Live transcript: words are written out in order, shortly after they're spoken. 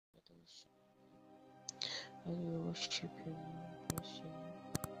As we worship your name, bless your name.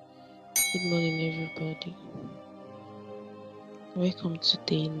 Good morning, everybody. Welcome to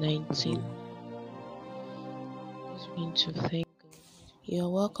day 19. Let's begin to thank God. You are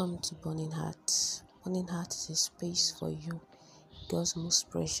welcome to Burning Heart. Burning Heart is a space for you, God's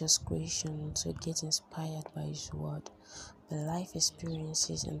most precious creation, to get inspired by His word, by life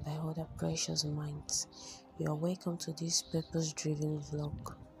experiences, and by other precious minds. You are welcome to this purpose-driven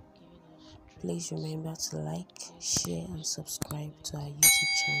vlog. Please remember to like, share, and subscribe to our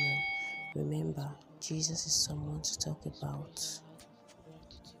YouTube channel. Remember, Jesus is someone to talk about.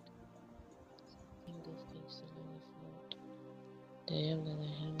 King of kings, the Lord of lords, the I am that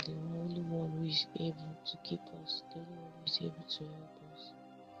I am, the only one who is able to keep us, the only one who is able to help us,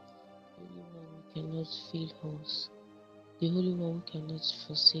 the only one who cannot fail us, the only one who cannot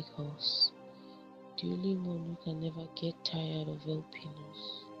forsake us, the only one who can never get tired of helping us,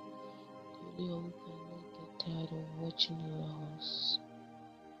 the only one who cannot get tired of watching over us,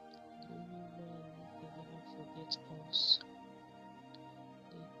 the only one who can never forget us,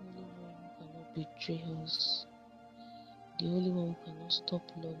 the only one who cannot betray us, the only one who cannot stop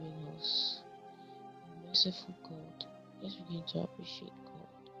loving us. Merciful God, let's begin to appreciate God.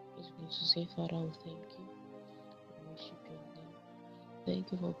 Let's begin to say, Father, we thank you. We worship your name.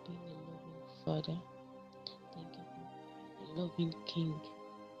 Thank you for being a loving Father. Thank you for being a loving King.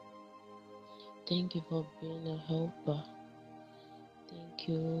 Thank you for being a helper. Thank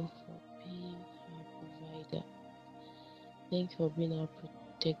you for being our provider. Thank you for being our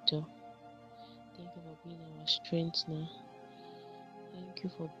protector. Thank you for being our strengthener. Thank you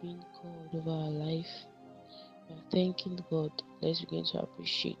for being God over our life. We are thanking God. Let's begin to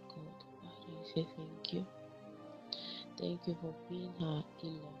appreciate God. Father, we say thank you. Thank you for being our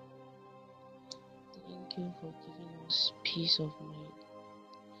healer. Thank you for giving us peace of mind.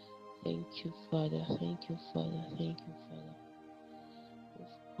 Thank you, Father. Thank you, Father. Thank you, Father.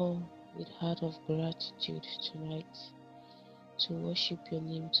 We've come with heart of gratitude tonight to worship your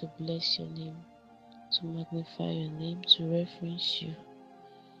name, to bless your name, to magnify your name, to reference you,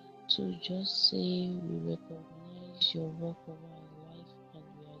 to just say we recognize your work of our life and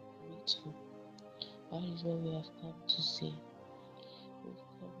we are grateful. That is what we have come to say. We've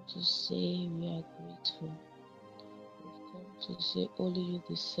come to say we are grateful. We've come to say only you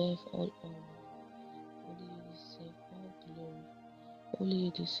deserve all honor. Only you deserve all glory. Only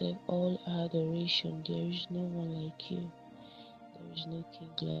you deserve all adoration. There is no one like you. There is no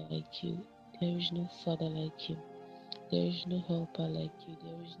king like you. There is no father like you. There is no helper like you.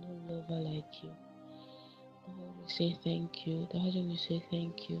 There is no lover like you. Lord, we say thank you. Daddy, we say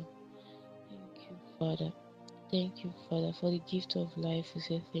thank you. Thank you, Father. Thank you, Father, for the gift of life. We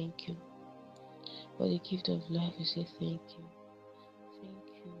say thank you. For the gift of life, we say thank you. Thank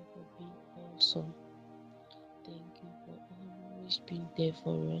you for being awesome. Thank you for always being there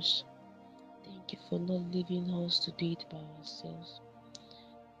for us. Thank you for not leaving us to do it by ourselves.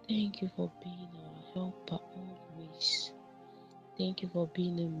 Thank you for being our helper always. Thank you for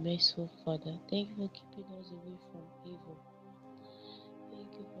being a merciful Father. Thank you for keeping us away from evil.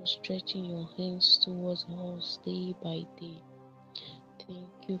 Thank you for stretching your hands towards us day by day.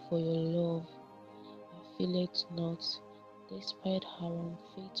 Thank you for your love. I feel it not. Despite our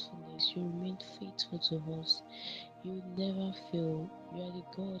unfaithfulness, you remain faithful to us. You never fail. You are the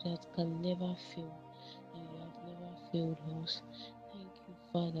God that can never fail, and you have never failed us. Thank you,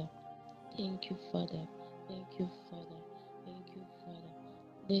 Father. Thank you, Father. Thank you, Father. Thank you, Father.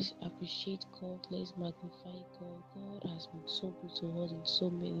 Let's appreciate God. Let's magnify God. God has been so good to us in so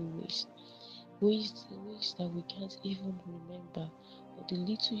many ways. Ways that we can't even remember. But the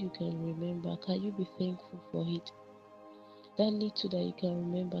little you can remember, can you be thankful for it? That little that you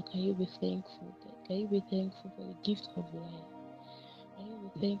can remember, can you be thankful? Can you be thankful for the gift of life? Can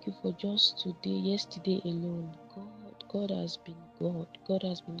you be thankful for just today, yesterday alone? God has been God. God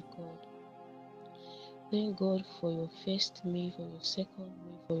has been God. Thank God for your first meal, for your second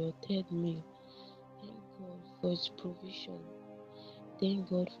meal, for your third meal. Thank God for His provision. Thank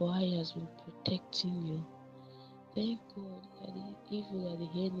God for how He has been protecting you. Thank God that the evil that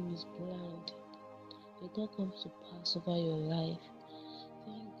the enemy is blind did not come to pass over your life.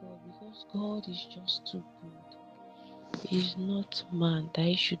 Thank God, because God is just too good. He is not man that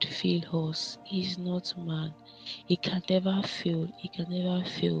He should fail us. He is not man. He can never fail. He can never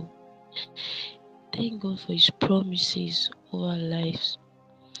fail. Thank God for His promises over our lives.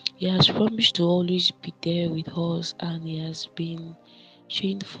 He has promised to always be there with us, and He has been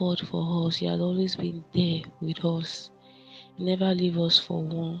showing forth for us. He has always been there with us. He never leave us for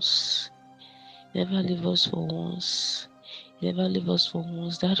once. Never leave us for once. Never leave us for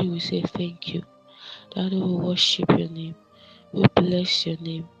once. Daddy, we say thank you. Daddy, we worship your name. We bless your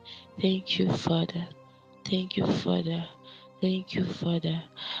name. Thank you, Father. Thank you, Father. Thank you, Father.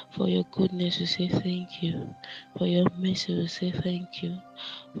 For your goodness, we say thank you. For your mercy, we say thank you.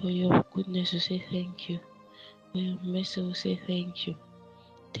 For your goodness, we say thank you. For your mercy, we say thank you.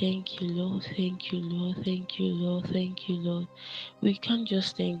 Thank you, Lord. Thank you, Lord. Thank you, Lord. Thank you, Lord. We can't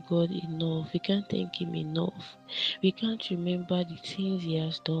just thank God enough. We can't thank Him enough. We can't remember the things He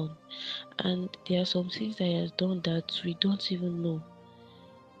has done. And there are some things that He has done that we don't even know.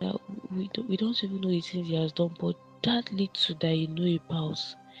 That we don't even know the things He has done, but that little that you know about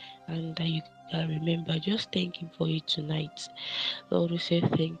and that you can remember, just thank Him for it tonight. Lord, we say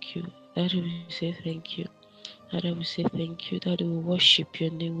thank you. Daddy, we say thank you. Daddy, we say thank you. Daddy, we worship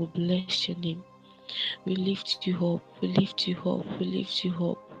your name. We bless your name. We lift you up. We lift you up. We lift you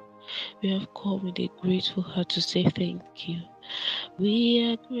up. We have come with a grateful heart to say thank you. We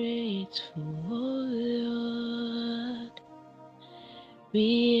are grateful, oh Lord.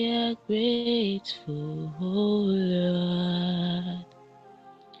 We are grateful, oh Lord,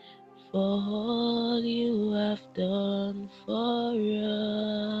 for all you have done for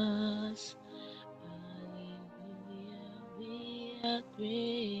us. Hallelujah, we are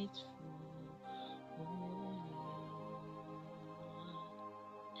grateful, oh Lord.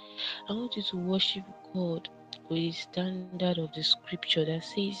 I want you to worship God with the standard of the scripture that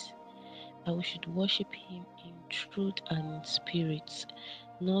says that we should worship Him in truth and in spirit,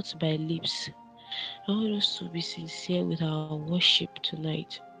 not by lips. I want us to be sincere with our worship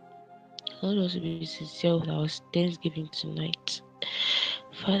tonight. I want us to be sincere with our thanksgiving tonight.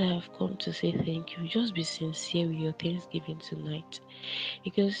 Father, I've come to say thank you. Just be sincere with your thanksgiving tonight,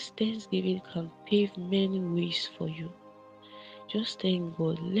 because thanksgiving can pave many ways for you. Just thank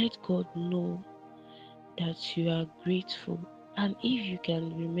God. Let God know that you are grateful. And if you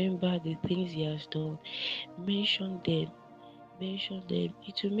can remember the things He has done, mention them. Mention them.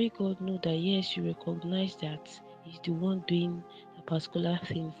 It will make God know that yes, you recognize that He's the one doing a particular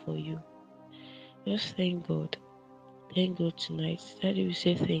thing for you. Just thank God. Thank God tonight. Daddy, we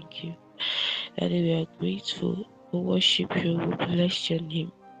say thank you. Daddy, we are grateful. We worship you. We bless your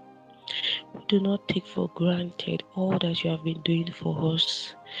name. We do not take for granted all that you have been doing for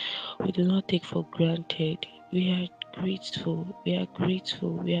us. We do not take for granted. We are grateful. We are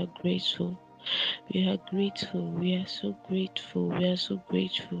grateful. We are grateful. We are grateful. We are so grateful. We are so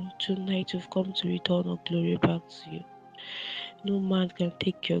grateful. Tonight we've come to return our glory back to you. No man can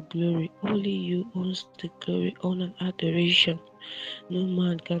take your glory. Only you owns the glory, honor, and adoration. No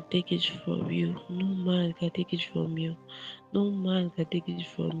man can take it from you. No man can take it from you. No man can take it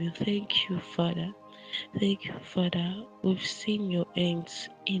from you. Thank you, Father. Thank you, Father. We've seen your hands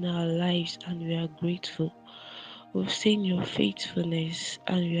in our lives and we are grateful. We've seen your faithfulness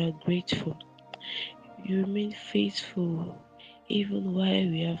and we are grateful. You remain faithful even while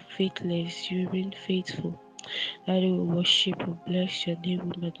we are faithless. You remain faithful. Daddy, we worship, we bless your name,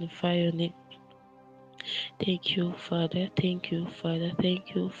 we magnify your name. Thank you, Father. Thank you, Father.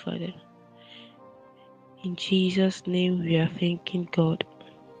 Thank you, Father. In Jesus' name, we are thanking God.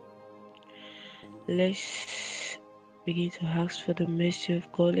 Let's begin to ask for the mercy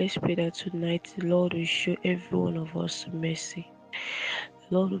of God. Let's pray that tonight the Lord will show every one of us mercy.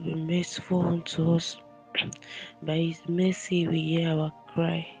 The Lord will be merciful unto us. By His mercy, we hear our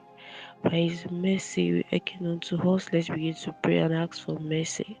cry. By His mercy, we hearken unto us. Let's begin to pray and ask for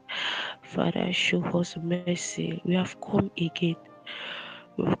mercy. Father, show us mercy. We have come again.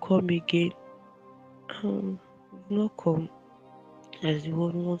 We've come again. We've not come as the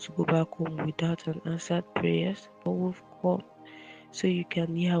one who wants to go back home without an answered prayers, but we've come so you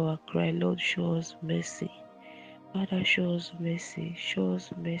can hear our cry. Lord, show us mercy. Father, show us mercy. Show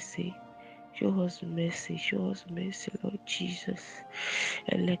us mercy. Show us mercy. Show us mercy, Lord Jesus.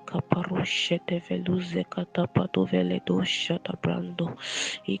 Elekaparoshete veluze katapato veledo shata brando.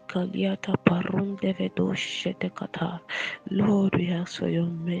 Ikaliata parunde vedo shete kata. Lord, we ask for your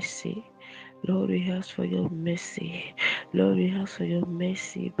mercy. Lord, we ask for your mercy. Lord, we ask for your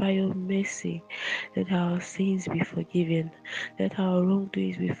mercy. By your mercy, let our sins be forgiven. Let our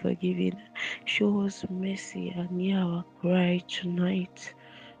wrongdoings be forgiven. Show us mercy and hear our cry tonight.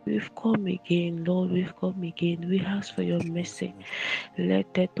 We've come again, Lord, we've come again. We ask for your mercy.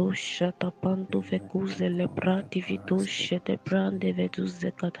 Let the do shata panto vekuze le brati vido shete brande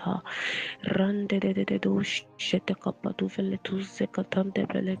veduze katha. Rande de do shete kapatu vele tuze katande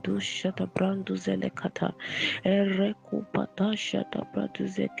vele do shata brandu zele kata. Ereku pata shata bradu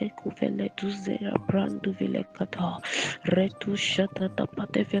zeke kuvele tuze brandu vile kata. Retu shata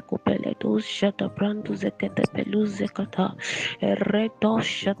tapate veku pele do shata brandu zeke te peluze kata. Reto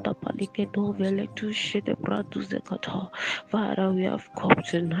shata shata paliketo vele tu shete bradu zekata. Father, we have come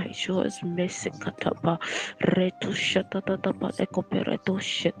tonight. Show us mercy katapa. Retu shata tata paleko pereto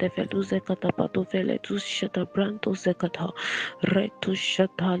shete velu zekata patu vele tu shata brando zekata. Retu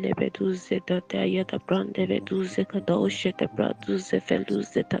shata lebedu zedata yada brande vedu zekata shete bradu zevelu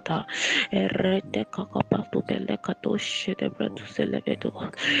zetata. Erete kakapatu bele kato shete bradu zelevedu.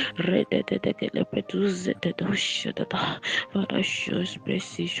 Rede de kelebedu zetedo shete. Father, show us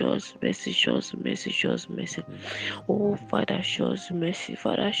mercy, show us mercy, show us mercy, show us mercy. Oh, Father, show us mercy,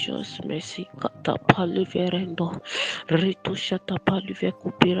 Father, show us mercy. Kata paliverendo, ritu shata palive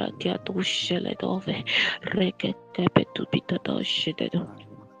kupira kiatu sheledove, reke kepetu pitata shededo.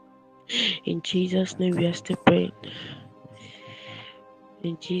 In Jesus' name we are still praying.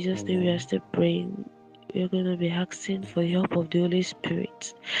 In Jesus' name we are still praying. We're going to be asking for the help of the Holy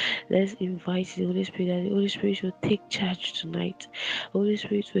Spirit. Let's invite the Holy Spirit, that the Holy Spirit will take charge tonight. Holy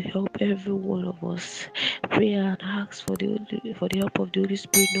Spirit will help every one of us. Pray and ask for the help of the Holy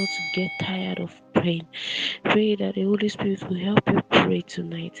Spirit not to get tired of praying. Pray that the Holy Spirit will help you pray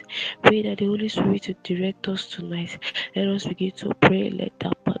tonight. Pray that the Holy Spirit will direct us tonight. Let us begin to pray. Let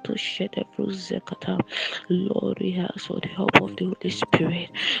that battle shed every zekata. Lord, we ask for the help of the Holy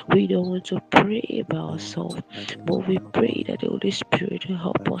Spirit. We don't want to pray by ourselves, but we pray that the Holy Spirit will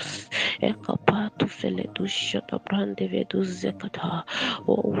help us. Ekapatu feletu shatabrandeve zekata.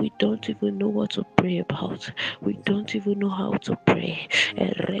 Oh, we don't even know what to pray about. We don't even know how to pray.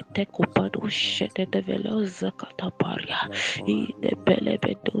 Erete kopado shedevelo zakata paria.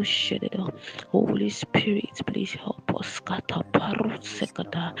 Idebelebedo shededo. Holy Spirit, please help us. Kataparu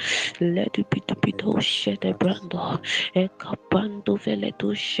sekata. Let it be to be to shedebrando. Ekapando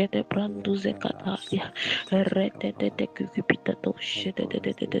veletu shedebrando zekataria. Retete kukipita to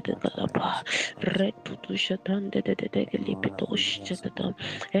shededededede kalapa. Retutu shatande de kelipito shedada.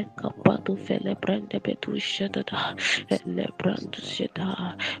 Ekapatu vele brande betu shedada. Elebrando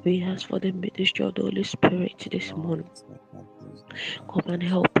sheda. We ask for the ministry of the Holy Spirit this morning. Come and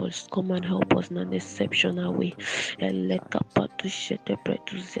help us. Come and help us in an exceptional way. Elekapatu shete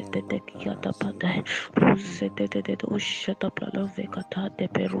pretu zete de kiata pada. Ruzete de usheta plala vekata de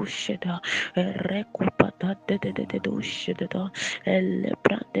perusheda. Rekupata de usheda.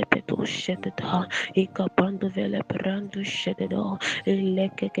 Elebrande petu shedda. Ikapando vele brando shedda.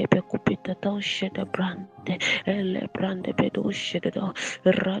 Elekeke pekupita ta shedda brande. Elebrande petu shedda.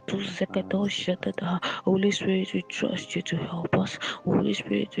 Ratu zeketo shedda. Holy Spirit, we trust you to help us. Holy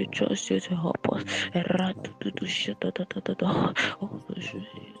Spirit, we trust you to help us. Ratu tu shedda da da da da. We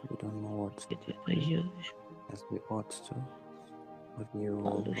don't know what to do as we ought to, but you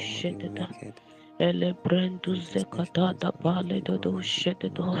already make it. Elebrando zekata da bale do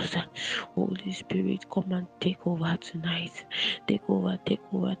shedda. Holy Spirit, come and take over tonight. Take over, take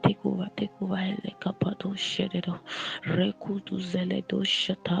over, take over, take over. Elekapato shedda. Rekutu zeledo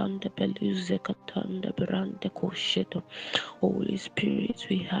shatan de beluze katan de brande koshedo. Holy Spirit,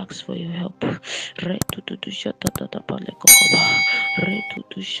 we ask for your help. Retutu shatata palekokaba.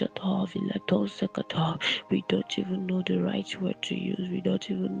 Retutu shata vilato zekata. We don't even know the right word to use. We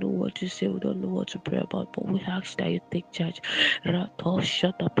don't even know what to say. We don't know what to pray about. But we ask that you take charge. Rato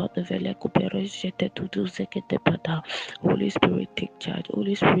shata pata vele kupere jete tutu zekete pata. Holy Spirit, take charge.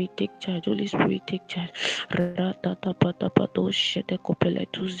 Holy Spirit, take charge. Holy Spirit, take charge. Ratata pata pato shete kopele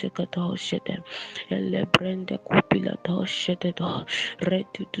tu zekata shete. Ele brende kupila to shete do.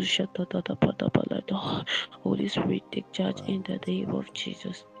 Retu tu shata tata pata pala do. Holy Spirit, take charge in the name of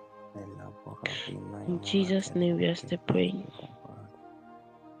Jesus. In Jesus' name we are still praying.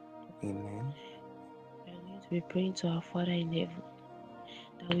 Amen. We are going to be praying to our Father in heaven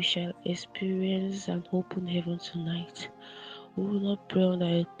that we shall experience an open heaven tonight. We will not pray under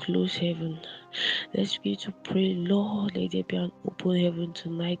a closed heaven. Let's begin to pray, Lord, let there be an open heaven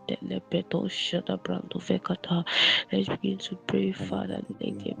tonight. Let's begin to pray, Father,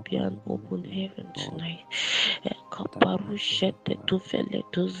 let there be an open heaven tonight.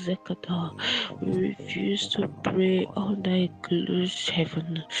 We refuse to pray under a closed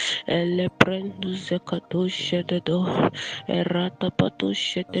heaven.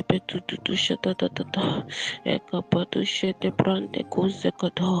 Brande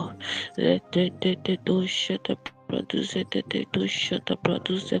kuzekado. Let do shut produce to shut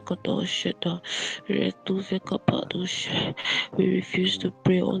produce kato shut reduce kapadush. We refuse to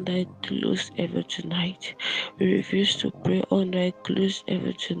pray under a closed heaven tonight. We refuse to pray under a closed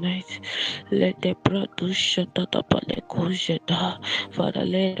heaven tonight. Let the produce shut up Father,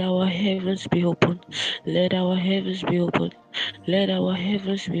 let our heavens be open. Let our heavens be open. Let our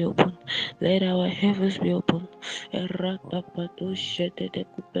heavens be open. Let our heavens be open. Lord, Eratapado open shedede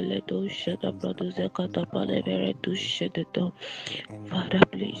kupeledo the heavens are shedabado open all around zekatapaleveredo me. shededo. The Father, enemy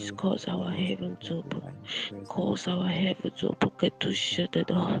please always cause our tries to heaven to open. block my presence Cause our and heaven to open. Ketu the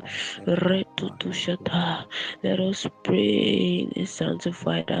shededo. power Retu Selimapa to Haikuba shata. Let us pray in a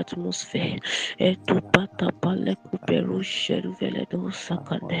sanctified atmosphere. Etu Zila patapale Pandasuka kuperu sheduveledo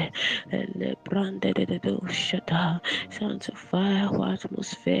sakande. Pakola Ele brande de shata. Sanctify our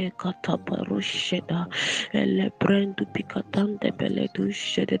atmosphere. Kataparusheda. Elebrendu pikatande beledu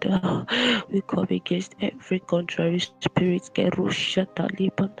shededa. We come against every contrary spirit. Kerushata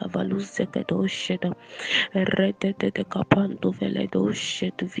libanda valuzekedo sheda. Redede kapando veledo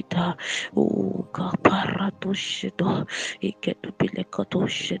shedu vita. O kaparato shedo. Iketu bilekato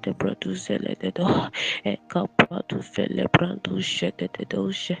shede bredu zelededo. Ekapatu fele brandu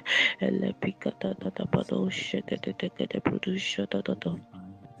shededo she. Elepikata dada bado shedede bredu shedada.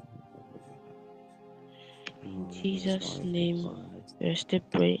 In Lord, Jesus' restore the name, Christ. we're still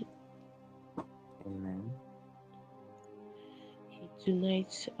praying. Amen.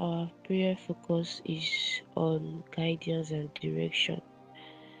 Tonight, our prayer focus is on guidance and direction.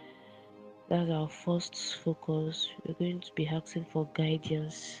 That's our first focus. We're going to be asking for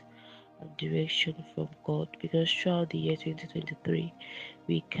guidance and direction from God because throughout the year 2023,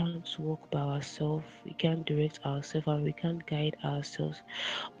 we can't walk by ourselves, we can't direct ourselves, and we can't guide ourselves.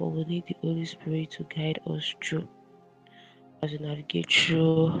 But we need the Holy Spirit to guide us through as we navigate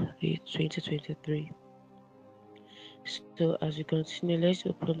through the 2023. So as we continue, let's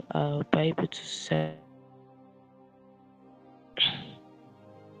open our Bible to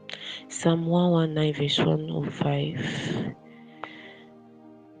Psalm 119 verse 105.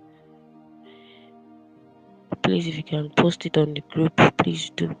 Please, if you can post it on the group,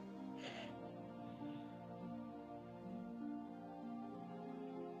 please do.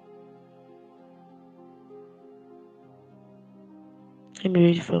 Let me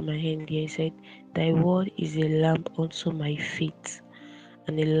read it from my hand here. It said, Thy word is a lamp unto my feet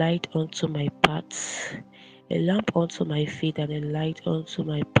and a light unto my paths. A lamp unto my feet and a light unto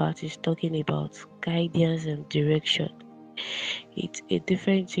my path is talking about guidance and direction. It's a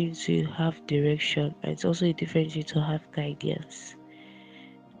different thing to have direction, and it's also a different thing to have guidance.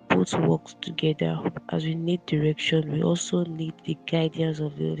 Both work together. As we need direction, we also need the guidance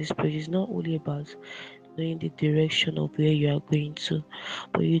of the Holy Spirit. It's not only about knowing the direction of where you are going to,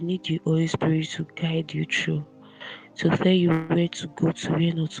 but you need the Holy Spirit to guide you through, to tell you where to go to,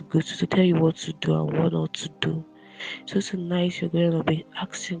 where not to go to tell you what to do and what not to do. So tonight you're going to be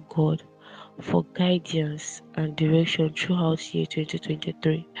asking God for guidance and direction throughout year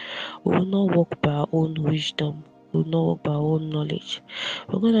 2023. We will not walk by our own wisdom. We will not walk by our own knowledge.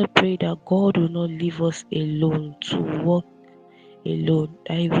 We're going to pray that God will not leave us alone to walk alone,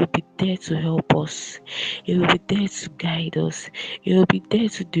 that He will be there to help us, He will be there to guide us, He will be there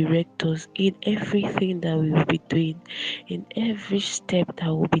to direct us in everything that we will be doing, in every step that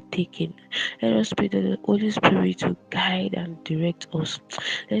will be taken. Let us pray that the Holy Spirit will guide and direct us.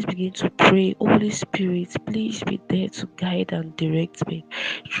 Let's begin to pray. Holy Spirit, please be there to guide and direct me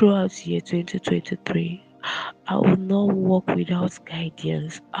throughout year 2023. I will not walk without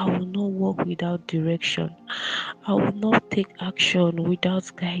guidance. I will not walk without direction. I will not take action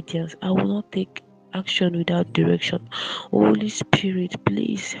without guidance. I will not take action without direction. Holy Spirit,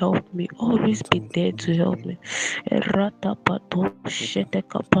 please help me. Always be there to help me. Errata pato shete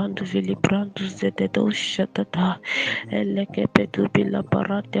kapandu vili brandu zededo shatata. Eleke pedu bila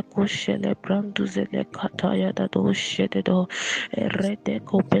parate kushele brandu zele kataya dado shededo. Erete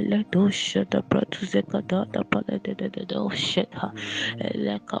kopele do sheta brandu zekata da pale de sheta.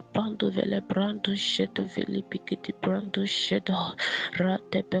 Eleka pandu vele brandu shetu vili pikiti brandu shedo.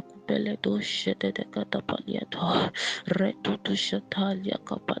 Rate pekupele do shete de katapaliato. Retu tu shatalia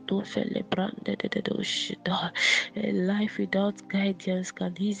kapatu fele brande de do shita. A life without guidance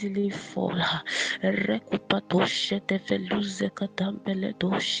can easily fall. Rekupato shete veluze katampele do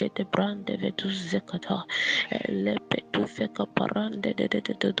shete brande veduze kata. Lepe tu feka parande de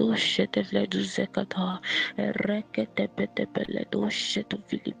do shete vleduze kata. Rekete pete pele do shete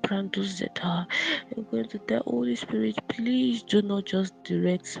vili brandu zeta. I'm going to tell Holy Spirit, please do not just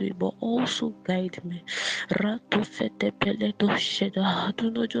direct me, but also guide me. Rato fete pele do sheda.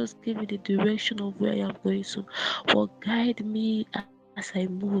 Do not just give me the direction of where I am going to, but guide me and as I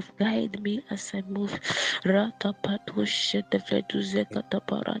move, guide me as I move. Rata patu shete vedu zekata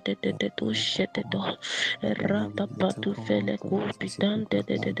parade de do shete do. Rata patu fele kupitante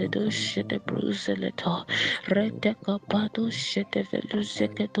de do shete bruzele do. Rete kapatu shete velu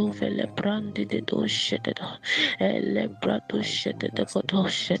zeketo vele brandi de do shete do. Ele bratu shete de koto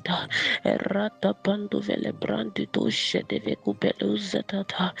shete. Rata pandu vele brandi do shete vekupelu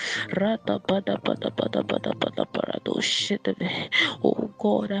zetata. Rata pada pada pada pada pada parado shete ve. Oh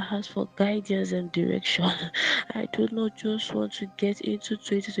God, I ask for guidance and direction. I do not just want to get into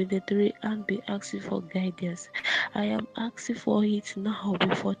 2023 and be asking for guidance. I am asking for it now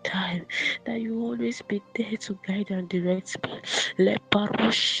before time. That you always be there to guide and direct me.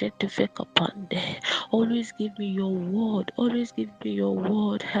 Always give me your word. Always give me your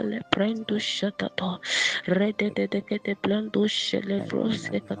word. Heleprendo shatato. Rededekete blando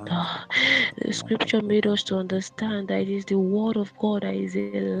shelevrosekata. The scripture made us to understand that it is the word of God that is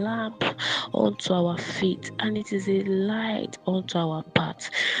a lamp unto our feet and it is a light unto our path.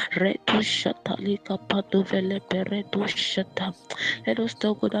 Redu shata lika padu vele peredu shata. Let us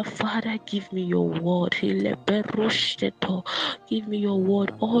tell God that Father, give me your word. Give me your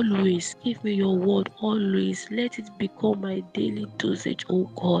word always. Give me your word always. Let it become my daily dosage, oh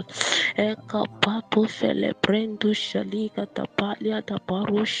God. Eka pato fele brendo shalika tapalia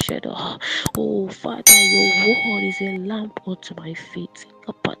taparu shedo. Oh Father, your word is a lamp unto my feet.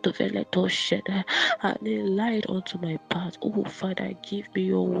 Kapato vele to shedo and a light unto my path. Oh Father, give me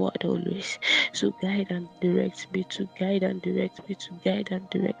your word always to guide and direct me, to guide and direct me, to guide and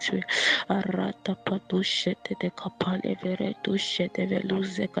direct me. Arata pato shete de kapale vere to shete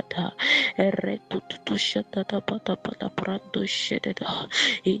veluze kata. Eretu tu shete da pata pata prando shete da.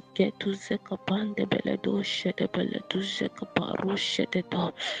 Ike tu zeka pande bele do shete bele tu zeka paru shete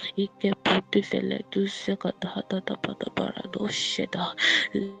da. Ike putu vele tu zeka da da da pata para do shete.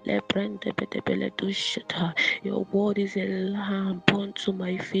 Leprende bele bele do shete. Your word is a lamp unto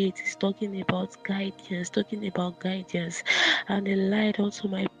my feet. It's talking about guidance, talking about guidance, and a light unto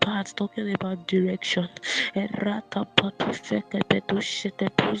my path, talking about direction.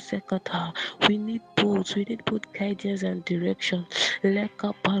 We need both. We need both guidance and direction.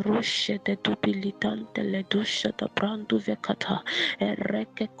 Leka paroshete tubilitante ledushata brandu vekata.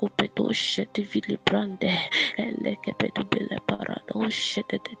 Ereke kupeto shete vili brande. Eleke pedu bele parado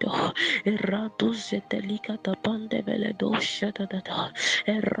shete dedo. Eratu zetelika tapande vele do shete dedo.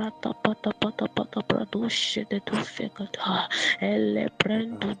 Erata pata pata pata prado shete tu fekata. Ele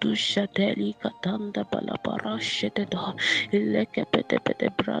prendo du shateli katanda balabara shete do. Eleke pete pete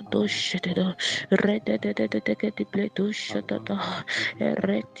brado shete do. Rede de de de de de de bledo shete do.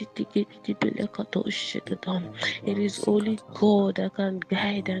 Ereti tiki tiki bele kato shete do. It is only God that can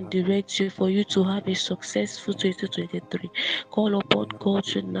guide and direct you for you to have a successful 2023. Call upon God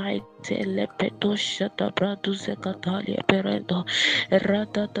tonight. Elepeto shata bradu zekatali perendo.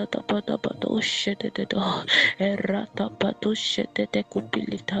 Erata tata pada pada shete de do. Erata pato shete de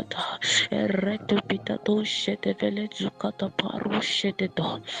kupilitata. Ereto pitato shete vele zukata paru shete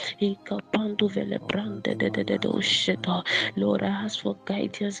do. Ikapandu vele brande de do shete. Lord, I ask for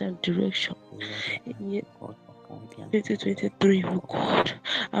guidance and direction. In 2023, oh God,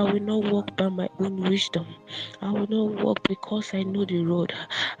 I will not walk by my own wisdom. I will not walk because I know the road.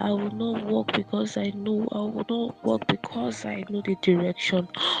 I will not walk because I know. I will not walk because I know the direction.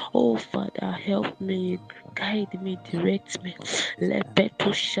 Oh Father, help me, guide me, direct me.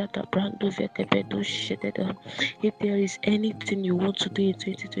 Lepetu shata brando vekepetu shededa. If there is anything you want to do in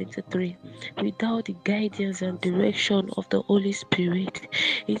 2023 without the guidance and direction of the Holy Spirit,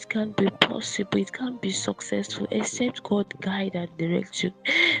 it can't be possible, it can't be successful except God guide and direct you.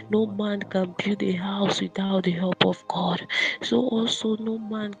 No man can build a house without the help of God. So also no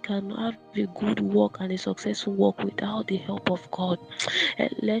man can have a good work and a successful work without the help of God.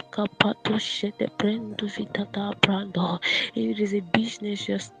 If it is a business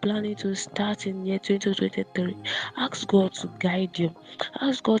you're planning to start in year 2023, ask God to guide you.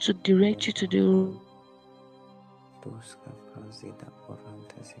 Ask God to direct you to the road that is right for you.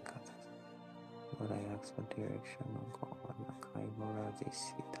 Lord, I ask for direction, O God. Nakai Borazi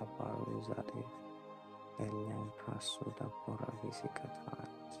Sita Baruzade, Elian Prasuda Boravisikatai,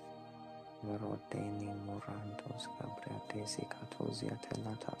 Verodeni Morantos Gabriatesi Katozia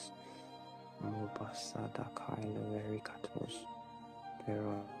Telatas, Mubasada Kailo Vericatos,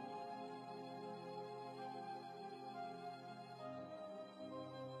 Pero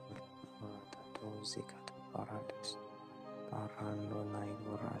Zikata Paradis, Parando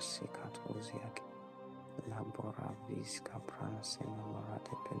Naivurasi Katoziaki, Labora Visca Pransina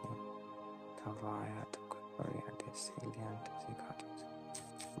Morate Pelim, Tavaya Variantes Iliantes Icatus,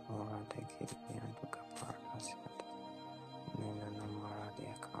 Mora de Kilianto Capardas, Nina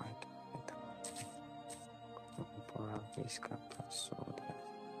Maradia Kaito, Pura Visca Prasodias,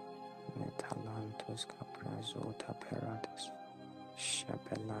 Metalantos Caprazota Peratus,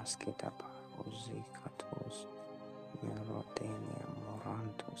 Shapelaski da Parusi Catus, Merodenia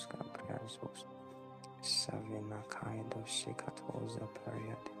Morantos Caprazos, Savina Kaido Shikatosa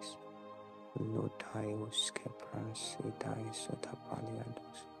Periadis, Lutaius Capransidais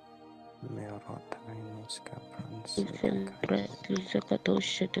Otapaliados, Merotainus Capransida Kaido, Zakato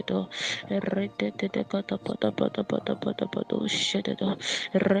Retete kata pata pata pata pata pata shetata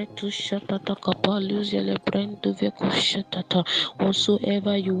retu shatata kapalus elebrendu veko shatata.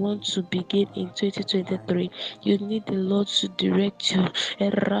 Whatsoever you want to begin in 2023, you need the Lord to direct you.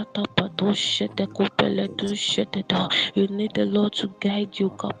 Errata pato shete kupele tu shetata. You need the Lord to guide you.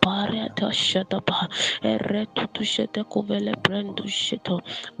 Kapariata shatapa erretu tu shete kovele brendu sheto.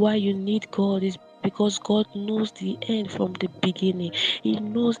 Why you need God is because God knows the end from the beginning. He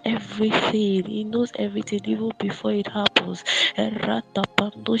knows everything. He knows everything even before it happens. So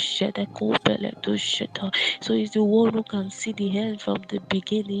he's the one who can see the end from the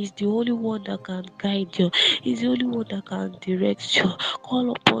beginning. He's the only one that can guide you. He's the only one that can direct you.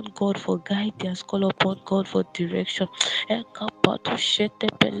 Call upon God for guidance. Call upon God for direction.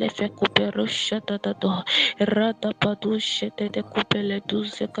 Radapadu shete de kupele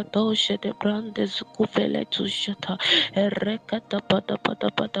duze kato shete brandes kuvele tu shata erekata pada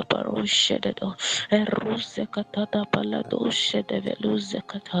pada paro shete do eruse katata palado shete veluze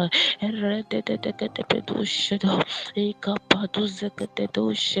kata erede de kete pedu shete ikapadu zekete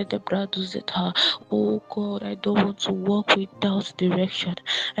do shete bradu zeta. Oh God, I don't want to walk without direction.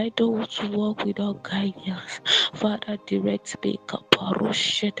 I don't want to walk without guidance. Father, direct me. Kaparu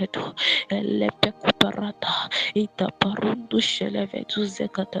shete do elepe kuparata ita parundu sheleve tuze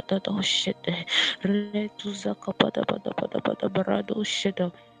katata shete retuza kapada pada barado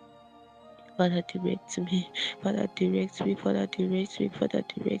shete. Father, direct me. Father, direct me. Father, direct me. Father,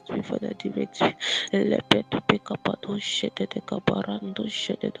 direct me. Father, direct me. Lepe to pick up a do shete de kabarando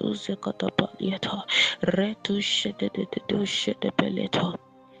shete doze katapalieta retu shete de do shete peleto.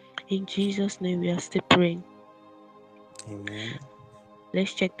 In Jesus' name, we are still praying. Amen.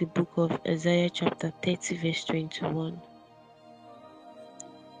 Let's check the book of Isaiah chapter 30 verse 21.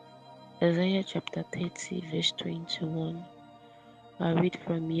 Isaiah chapter 30 verse 21. I read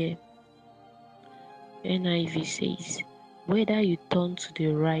from here. NIV says, whether you turn to the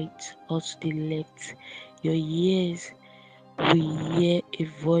right or to the left, your ears will hear a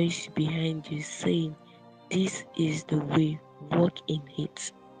voice behind you saying, this is the way, walk in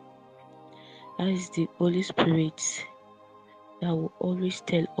it. That is the Holy Spirit that will always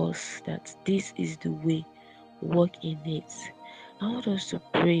tell us that this is the way, walk in it. I want us to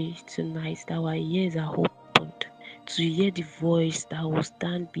pray tonight that our ears are opened to hear the voice that will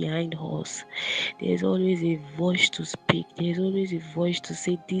stand behind us. There's always a voice to speak. There's always a voice to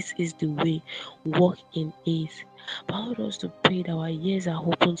say, this is the way, walk in it. But I want us to pray that our ears are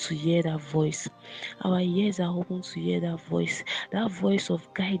open to hear that voice. Our ears are open to hear that voice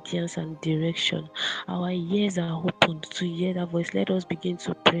of guidance and direction. Our ears are open to hear that voice. Let us begin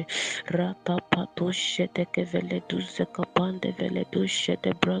to pray. Rata pato shete kevele duze kapande vele du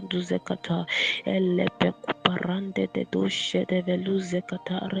shete brandu zekata elepe kuparande de du shete velu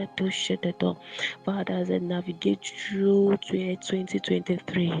zekata retu shete do. Father, as I navigate through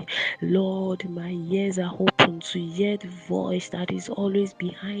 2023, Lord, my ears are open to hear the voice that is always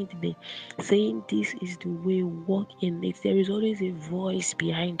behind me, saying, this is the way, walk in it. There is always a voice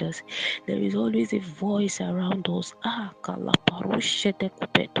behind us. There is always a voice around us. Kalaparoshete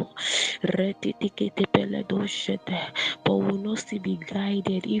kupeto. Retitikete peledoshete. But we will not still be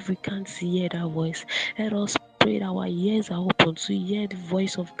guided if we can't hear that voice. Let us pray that our ears are open to hear the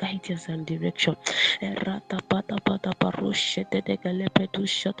voice of guidance and direction. Errata pata pata paroshete de galepetu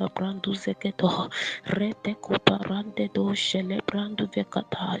shata brandu zeketo. Rete kuparande do shele brandu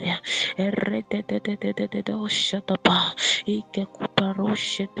vekataria. Errete de do shata pa. Ike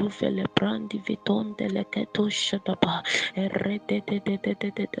kuparoshe tu vele brandi vitonde leketo shata pa. Errete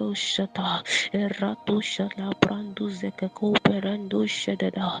de do shata. Erratu shala brandu zeke kuperando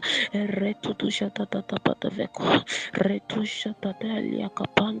shededa. Erretu tu shata tata pata veko. Retu shata delia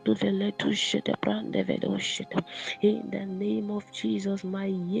kapandu vele tu shete brande vele shete. In the name of Jesus, my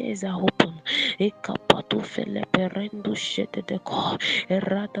ears are open. Ekapatu fele perendu shete de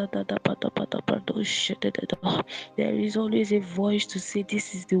There is always a voice to say,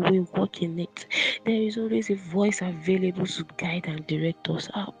 this is the way, walk in it. There is always a voice available to guide and direct us.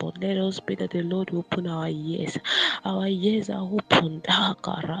 But let us pray that the Lord will open our ears. Our ears are opened. Oh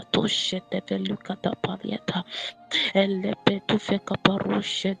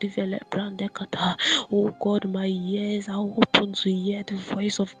God, my ears are open to hear the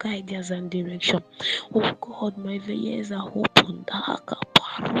voice of guidance and direction. Oh God, my ears are open.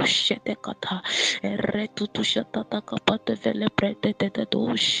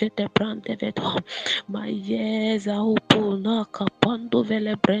 My ears are open. Kapando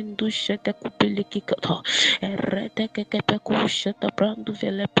vele brendu shete kupiliki kata. Erete kekepeku shete brandu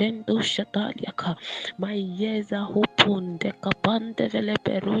vele pendu shataliaka. My ears are open. De kapande vele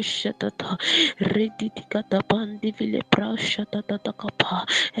peru shete ta. Redidi kata bandi vele pra shete ta kapa.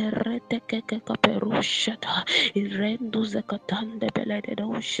 Erete kekekaperu shete. Irendu zekatande vele de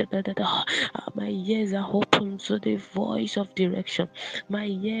do shete da. My ears are open to the voice of direction. My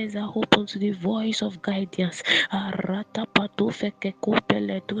ears are open to the voice of guidance. Arata patu feke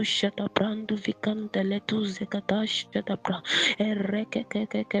kupele tu shata brandu vikantele tu zekata shata bra. Ereke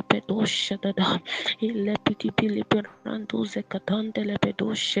keke pedo shata da. Ile piti pili pirandu zekatandele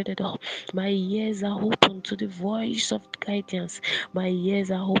pedo shata da. My ears are open to the voice of guidance. My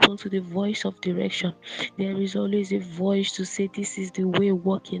ears are open to the voice of direction. There is always a voice to say, this is the way,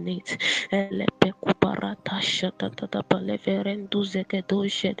 walk in it. Elepe kuparata shata tata paleverendu zekedo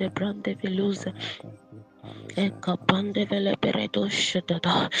shede brande veluze. Ekapande vele peredo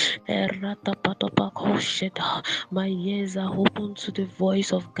shedada. Errata patopako sheda. My ears are open to the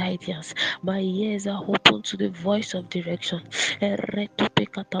voice of guidance. My ears are open to the voice of direction. Erretu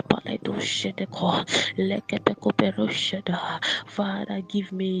pekatapaledo shedeko. Lekepeko pero sheda. Father,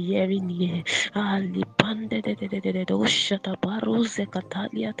 give me hearing ear. Ali pande de do sheda baruze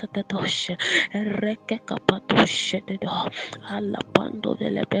katalia tatatoshe. Erreke kapato shededo. Alapando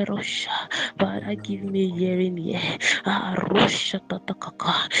vele perosha. Father, give me hearing ear. Arusha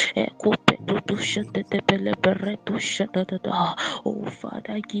tatakaka. Ekope dudusha tetepele beredusha dadada. Oh,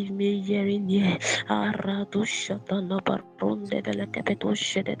 Father, give me hearing ear. Aradusha tanabarunde vele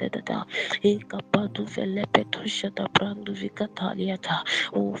kepedusha dadada. Ekapatu vele pedusha tabrandu vikataliata.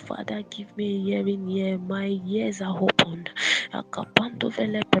 Oh, Father, give me hearing ear. My ears are opened. Akapandu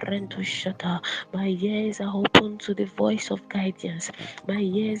vele berendusha ta. My ears are open to the voice of guidance. My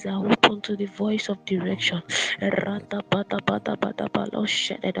ears are open to the voice of direction. There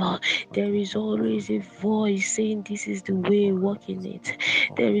is always a voice saying, this is the way, walk in it.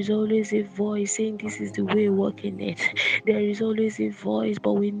 There is always a voice saying, this is the way, walk in it. There is always a voice,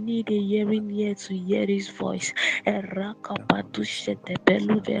 but we need a hearing ear to hear his voice. My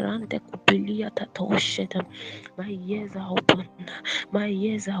ears are open. My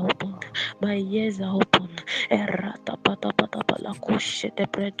ears are opened. My ears are opened. Errata pata pata pala kushe de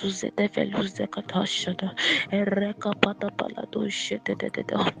breduze de veluze katashada. Erreka pata pala doshe de.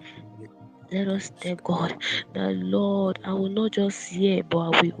 Let us thank God. The Lord, I will not just hear, but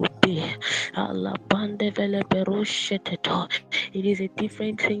I will obey. It is a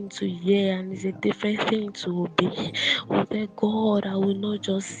different thing to hear and it's a different thing to obey. Obey God, I will not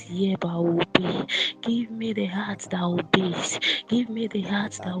just hear, but I will obey. Give me the heart that obeys. Give me the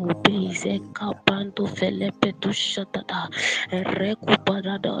heart that obeys.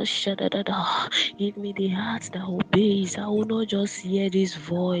 Give me the heart that obeys. I will not just hear this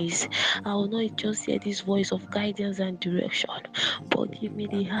voice. I will not just hear this voice of guidance and direction, but give me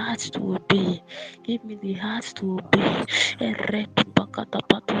the heart to obey. Give me the heart to obey.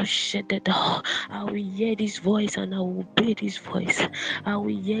 I will hear this voice and I will obey this voice. I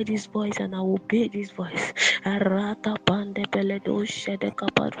will hear this voice and I will obey this voice. Arata pande peledo shede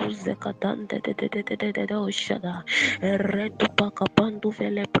kaparuze katande de shada. Retu pakapandu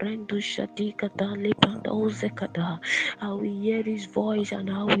vele prendu shadi katali pandoze kata. I will hear this voice and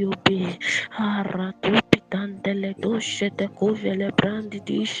I will obey. Aratu pitandele do shede kovele brandi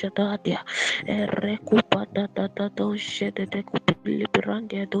di shadadia. Rekupata tata do shede de kupili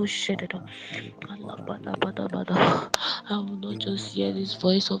brandia do shede do. I will not just hear this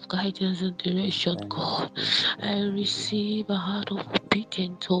voice of guidance and direction, God. I receive a heart of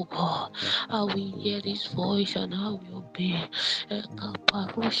obedience, oh God. I will hear this voice and I will obey.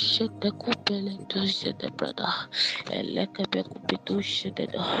 Ekaparushete kupele tushete brother. Elekebe kupitu shete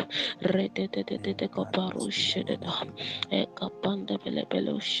do. Redete paru shedada ekapanda vele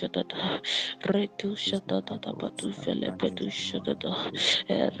belo shedada redu shedada batu vele bedu shedada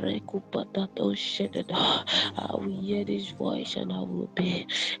rekupata do shedada. I will hear this voice and I will obey.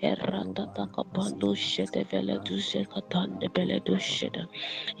 Eratata kapando shede vele du zekatande vele du sheda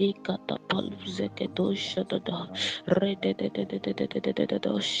ikata palu zekedo shedada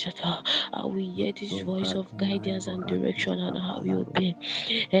redededededededededede sheda. I will hear this voice of guidance and direction and I will obey.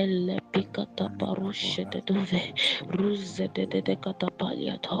 Elle pikata parushe de dove ruze de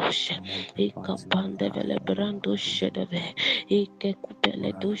katapalia toshe ikapande vele brando shedeve ike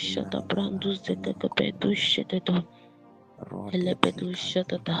kupele dusha da brando zekepe dushe de do ele bedusha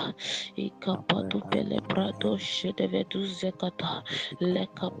da ikapatu pele brado shedeve du zekata le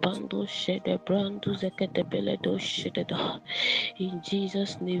kapando shede brando zekete pele dushe de do. In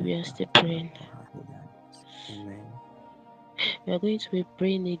Jesus' name we are still praying. Amen. We are going to be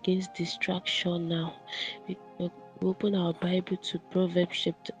praying against distraction now. We open our Bible to Proverbs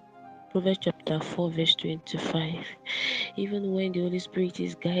chapter 4, verse 25. Even when the Holy Spirit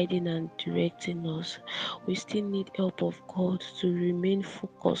is guiding and directing us, we still need help of God to remain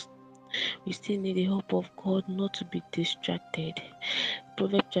focused. We still need the help of God not to be distracted.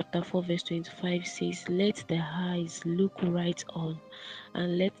 Proverbs chapter 4, verse 25 says, "Let the eyes look right on,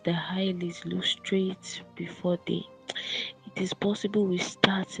 and let the eyelids look straight before thee." It is possible we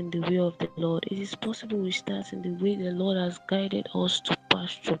start in the way of the Lord. It is possible we start in the way the Lord has guided us to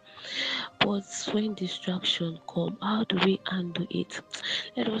pass through. But when distraction come, how do we handle it?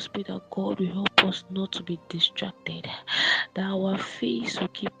 Let us pray that God will help us not to be distracted, that our face will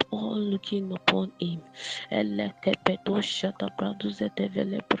keep on looking upon Him. Pray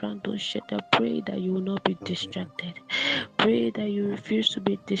that you will not be distracted. Pray that you refuse to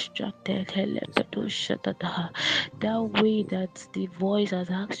be distracted. That way that the voice has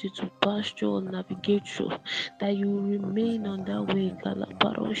asked you to pass through or navigate through, that you remain on that way.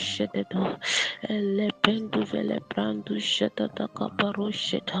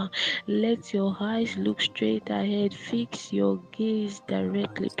 Let your eyes look straight ahead. Fix your gaze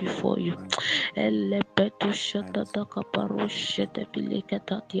directly before you.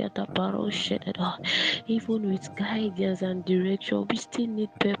 Even with guidance and direction, we still need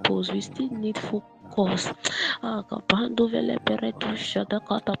purpose. We still need focus. Akapando vele peretu shada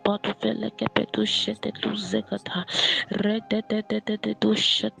kata patu vele kepetu shete tu zekata redededededu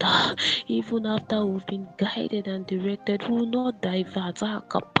shata. Even after we've been guided and directed, we will not divert.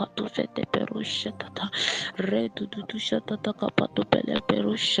 Akapatu vete peru shata redudu shata kapatu vele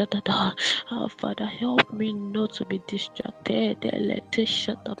peru shata. Father, help me not to be distracted. Let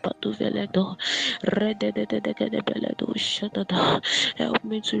shata patu vele do rededededede vele do shata. Help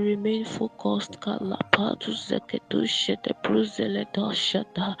me to remain focused. Kalapatu zeketu shete bruzele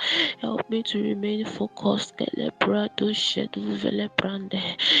doshata. Help me to remain focused. Kelebratu shetu vele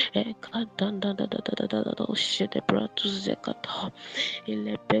brande. Ekatanda da shete bratu zekata.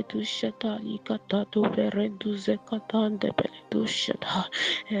 Ilepetu shata likatatu verendu zekatande beletu shata.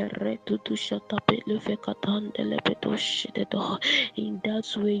 Eretu tu shata pelu vekatande lepetu shete do. In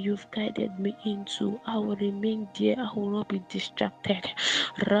that way you've guided me into, I will remain there. I will not be distracted.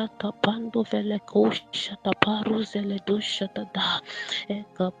 Ratapando vele koshata paru zele doshata da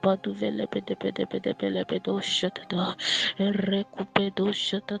ekapadu vele pede doshata da rekupe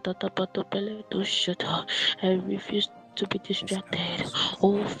doshata tatapato pele doshata. I refuse to be distracted.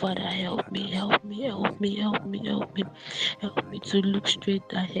 Oh Father, help me, help me, help me, help me, help me, help me to look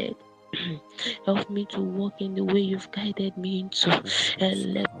straight ahead. Help me to walk in the way you've guided me into.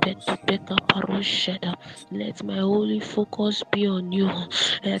 Let my holy focus be on you.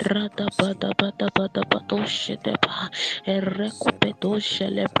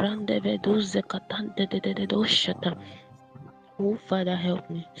 Oh Father, help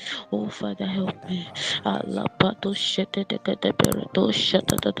me. Oh Father, help me. Allah pato shete de kete beredo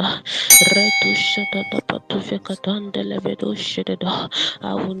shete da redo shete da pato vekatande lebedo shete da.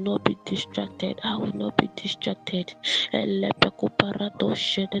 I will not be distracted. I will not be distracted. Elepeku parato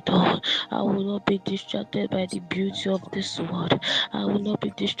shete da. I will not be distracted by the beauty of this world. I will not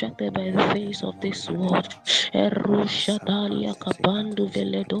be distracted by the face of this world. Eru shatalia kabandu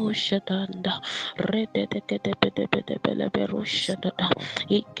veledo shatanda. Rede de kete pede pede pele beru shadada.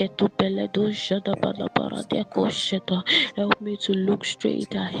 Iketu peledo shada balabara de kosheta. Help me to look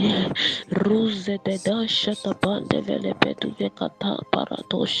straight ahead. Rose de da shata bande vele petu vekata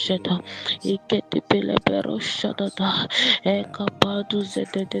parato sheta. Iketi pele pero shadada. Ekapadu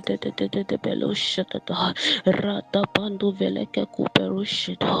zede de belo shadada. Rata bandu vele ke kupero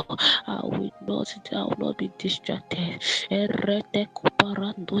sheta. I will not be distracted. Erete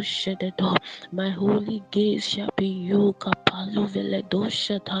kuparando shededo. My holy gaze shall be you. Kapalu veledo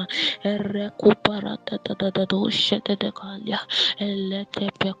sheta. Ere kuparata da do shedede kalia. Elete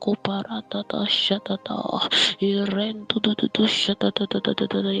pe kuparata da shedada. Irendu do shedada da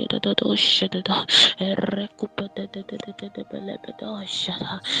do shedada. Ere kupete de belebeda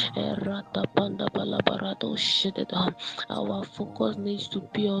sheta. Erata panda balabarado shedada. Our focus needs to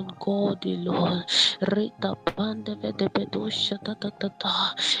be on God alone. Rita pande vede bedosha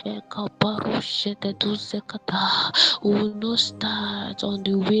ta. Eka baroshe de duzekata. We will not start on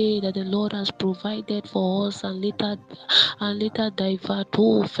the way that the Lord has provided for us and later divert.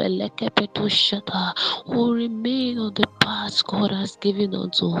 Oh, feleke bedoshata. We will remain on the path God has given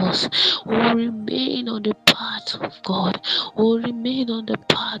unto us. We will remain on the path of God. We will remain on the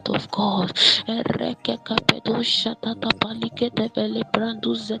path of God. Ereke kapedo shatata palikete vele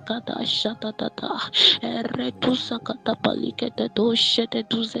brandu zekata shatatata. Eretu sakata palikete do shete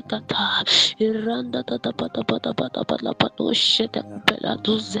du zekata. Iranda tata pata pala pato shete bela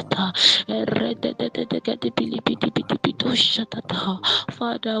du zeta. Erede de gedi bili bidi bidi bido shatata.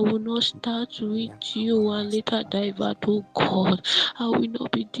 Father, I will not start with you and later divert to God. I will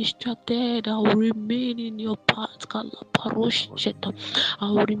not be distracted. I will remain in your path. Kalaparosheta. I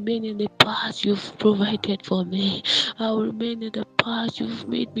will remain in the path you've provided for me. I will remain in the path you've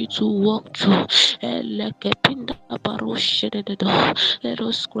made me to walk through. Let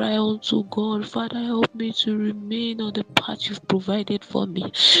us cry unto God. Father, help me to remain on the path you've provided for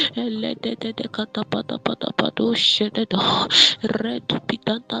me. Redu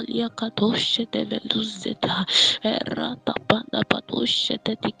pitantalia kadoshe de veluzeta. Erata panda padoshe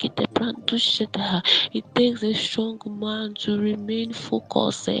de dikite brandusheta. It takes a strong man to remain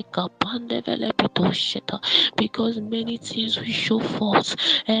focused. Kapande vele pitosheta. Because many things will show forth.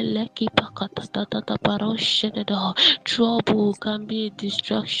 Eleki pakata paroshe de do. Trouble can be a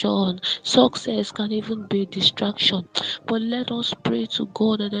distraction. Success can even be a distraction. But let us pray to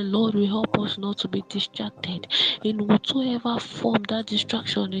God that the Lord will help us not to be distracted in whatsoever form that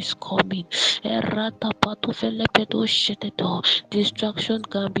distraction is coming. Distraction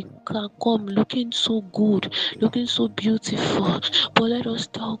can come looking so good, looking so beautiful. But let us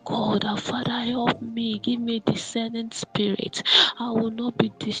tell God, our Father, help me, give me a discerning spirit. I will not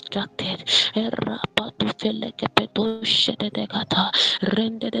be distracted. I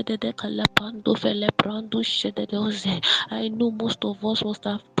know most of us must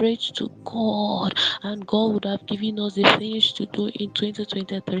have prayed to God, and God would have given us the things to do in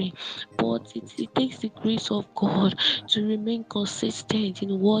 2023. But it takes the grace of God to remain consistent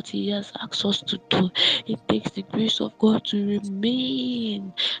in what He has asked us to do. It takes the grace of God to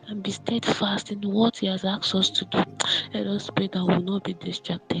remain and be steadfast in what He has asked us to do. Let us pray that we will not be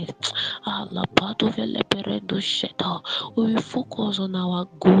distracted. We will focus on our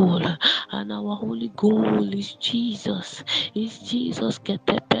goal, and our holy goal is Jesus. Is Jesus.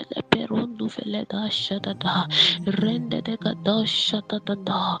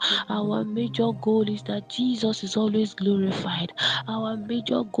 Our major goal is that Jesus is always glorified. Our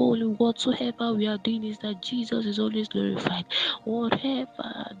major goal in whatsoever we are doing is that Jesus is always glorified.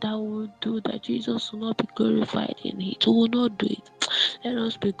 Whatever that we will do that Jesus will not be glorified in it, we will not do it. Let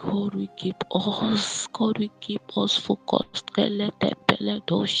us be God will keep us. God will keep us focused.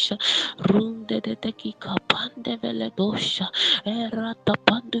 Dosha. Runde de tekika pande vele dosha. Erata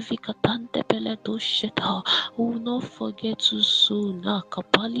pandu vikatante pele dosha. Will not forget too soon.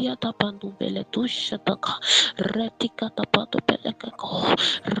 Kapalia tapandu vele dosha taka. Retika tapatu pele keko.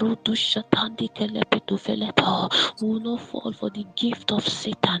 Rudu shatandi kelepetu vele ta. Will not fall for the gift of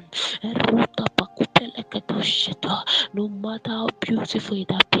Satan. Eruta pakupele kedosha. No matter how beautiful it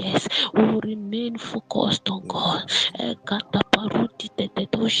appears, we will remain focused on God.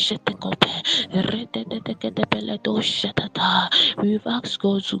 We've asked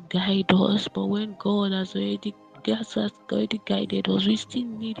God to guide us, but when God has already has already guided us. We still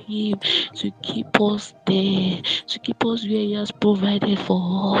need Him to keep us there, to keep us where He has provided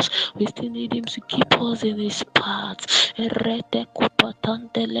for us. We still need Him to keep us in His path.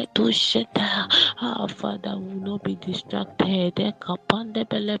 Ah, Father, we will not be distracted.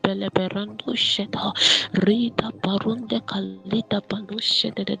 Rita parunde kalita panu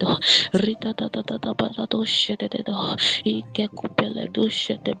shededo. Rita da balado shededo. Ike kupele do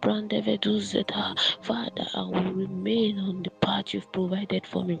shede brande veduzeta. Father, I will remain on the path you've provided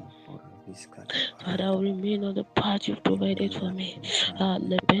for me. Father, I will remain on the path you've provided for me. I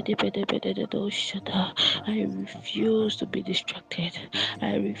refuse to be distracted.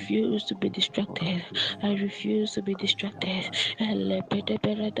 I refuse to be distracted. I refuse to be distracted.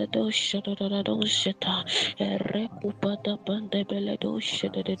 Rekupata pandebele do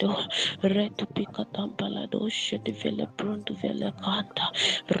shededo. Retupikatambala do shedivele brundu vele kanta.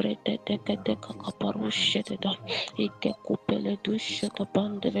 Rededekadeka kaparu shededo. Ike kupele do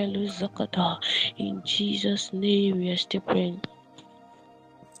shedabandevelu zakata. In Jesus' name, we are still praying.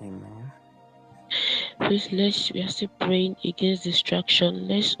 Amen. Please, we are still praying against distraction.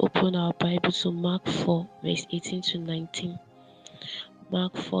 Let's open our Bible to Mark 4, verse 18 to 19.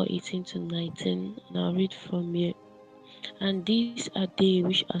 Mark 4, 18 to 19. And I'll read from here. And these are they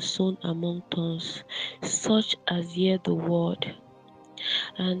which are sown among thorns, such as hear the word,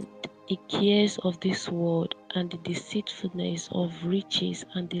 and the cares of this world, and the deceitfulness of riches,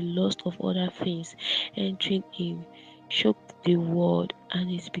 and the lust of other things entering in, choke the word,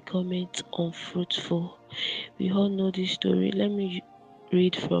 and it becometh unfruitful. We all know this story. Let me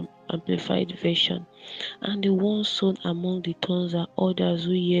read from Amplified Version. And the ones sown among the thorns are others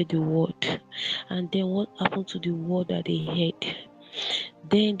who hear the word. And then what happened to the word that they heard?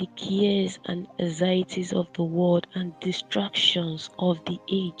 Then the cares and anxieties of the world and distractions of the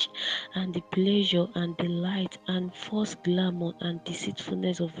age and the pleasure and delight and false glamour and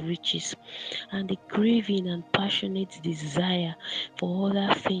deceitfulness of riches and the craving and passionate desire for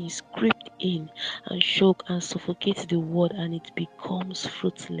other things creep in and choke and suffocate the word, and it becomes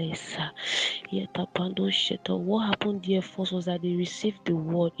fruitless. What happened there first was that they received the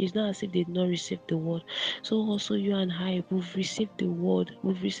word. It's not as if they did not receive the word. So also you and I, we've received the word.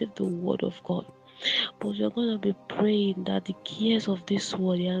 We've received the word of God. But we're going to be praying that the cares of this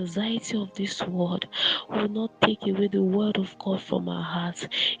world, the anxiety of this world, will not take away the word of God from our hearts.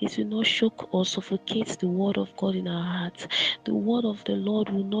 It will not choke or suffocate the word of God in our hearts. The word of the Lord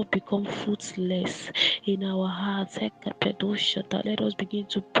will not become fruitless in our hearts. Let us begin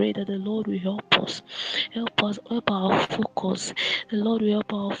to pray that the Lord will help us. Help our focus. The Lord will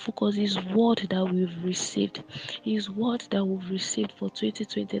help our focus. His word that we've received. His word that we've received for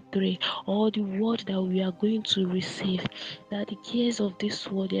 2023. Or the word that we are going to receive, that the cares of this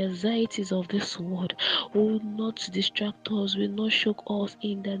world, the anxieties of this world will not distract us, will not choke us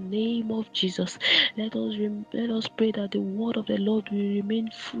in the name of Jesus. Let us pray that the word of the Lord will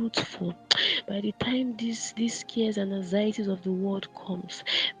remain fruitful. By the time these cares and anxieties of the world comes,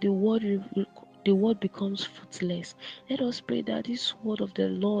 the word becomes fruitless. Let us pray that this word of the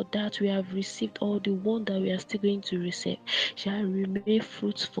Lord that we have received, or the one that we are still going to receive, shall remain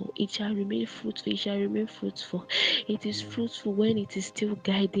fruitful. It shall remain fruitful. It shall remain fruitful. It is fruitful when it is still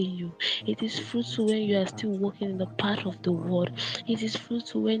guiding you. It is fruitful when you are still walking in the path of the word. It is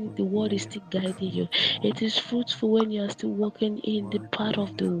fruitful when the word is still guiding you. It is fruitful when you are still walking in the path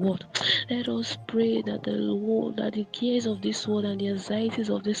of the word. Let us pray that the cares of this world and the anxieties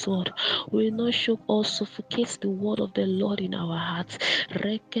of this world will not choke or suffocate the word of the Lord in our hearts.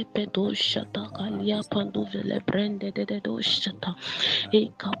 Rekepedo shata kalia pandu vele brende de do shata.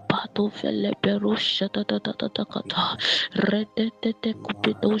 Ekapato vele peru shata da da da da kata. Redete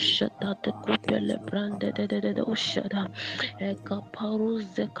kupido shata de kupele brande de do shata. Ekaparu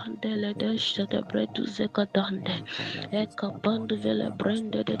zekandele de shata bredu zekadande. Ekapandu vele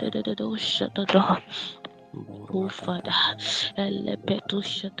brende de do shata da. Oh Father,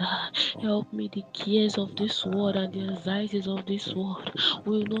 help me. The cares of this world and the anxieties of this world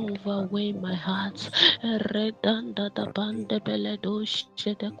will not overwhelm my heart.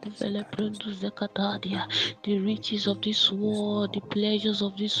 The riches of this world, the pleasures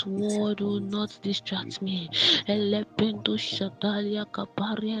of this world will not distract me. Let's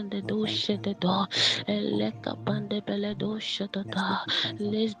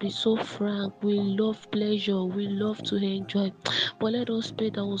be so frank. We love pleasure pleasure we love to enjoy. But let us pray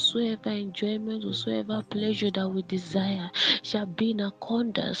that whatsoever enjoyment, whatsoever pleasure that we desire shall be in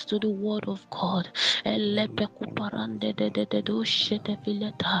accordance to the word of God. Elepekuparande de do shete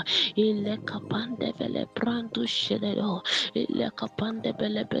fileta. Ile kapande vele brandu shededo. Ile kapande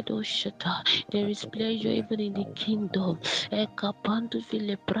vele bedo sheta. There is pleasure even in the kingdom. Ekapandu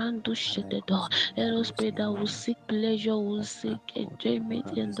vile brandu shededo. Let us pray that we'll seek pleasure, we'll seek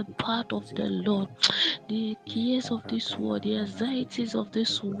enjoyment in the path of the Lord. The cares of this world, the anxieties of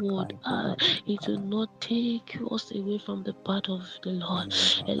this world, it will not take us away from the path of the Lord.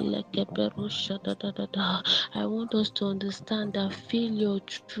 I want us to understand that failure,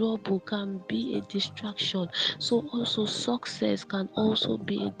 trouble can be a distraction. So also success can also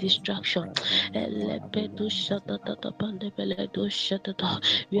be a distraction. We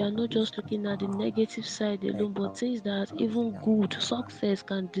are not just looking at the negative side alone, but things that even good success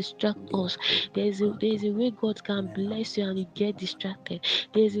can distract us. There's a way God can bless you and you get distracted.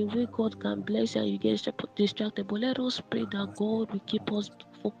 There's a way God can bless you and you get distracted. But let us pray that God will keep us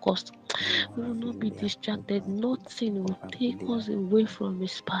focused. We will not be distracted. Nothing will take us away from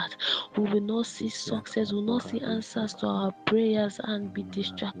His path. We will not see success. We will not see answers to our prayers and be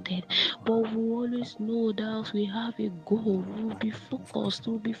distracted. But we always know that we have a goal. We will be focused.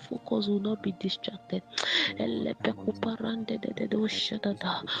 We will be focused. We will not be distracted. We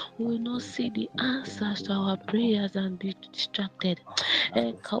will not see the answers to our prayers and be distracted.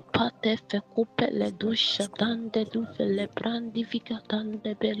 Kapate fekupele dusha tande dufele brandi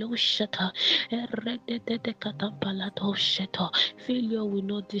vikatande belushata. Eredede katapala dosheta. Failure will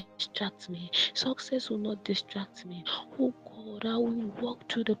not distract me. Success will not distract me. Oh God, I will walk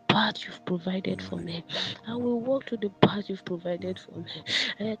through the path you've provided for me. I will walk through the path you've provided for me.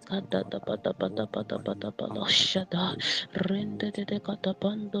 Ekadada bada bada bada bada bada shada. Rende de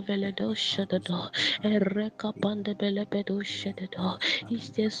katapando vele doshada do. Ereka pande bele bedo shada do. Is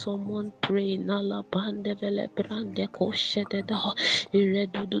there someone praying? Nala bande vele brande koshada do.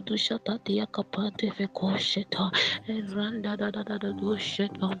 Iredudu shata dia kapate ve kosheta. Eranda da da da da do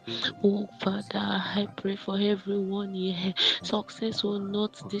shada. Oh Father, I pray for everyone here. Success will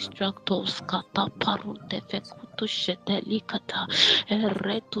not distract us. Kata parunte fekutu sheteli kata.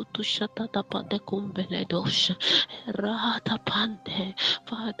 Eretu tu shata da pate kumbele dosha. Rata pande.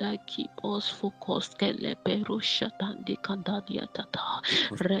 Father, keep us focused. Kele peru shatandi kandadia tata.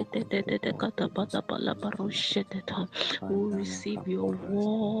 Rete de de de kata pata pala paru sheteta. We receive your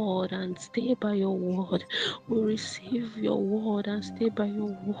word and stay by your word. We receive your word and stay by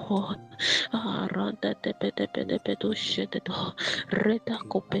your word. Randa de pede pede pedo shededo. Reda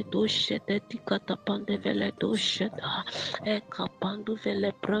copedo shedeti katapande vele do sheda. Ekapandu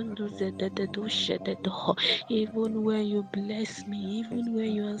vele brandu zededo shededo. Even when you bless me, even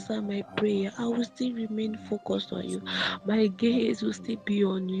when you answer my prayer, I will still remain focused on you. My gaze will still be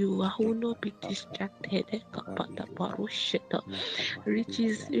on you. I will not be distracted. Ekapata paru sheda.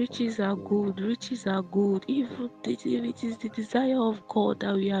 Riches are good. Riches are good. Even it is the desire of God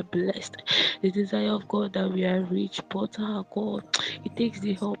that we are blessed. The desire of God that we are rich. But God, it takes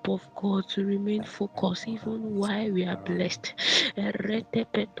the help of God to remain focused even while we are blessed. I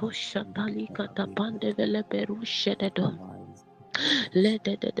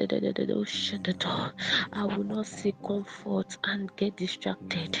will not seek comfort and get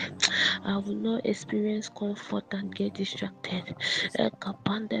distracted. I will not experience comfort and get distracted. I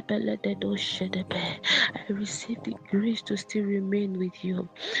receive the grace to still remain with you.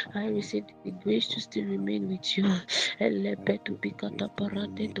 I receive the grace to still remain with you. I receive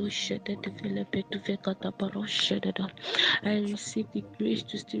the grace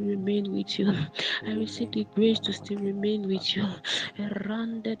to still remain with you. I receive the grace to still remain with you.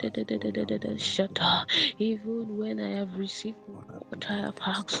 Even when I have received what I have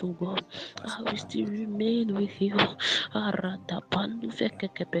asked, oh God, I will still remain with you.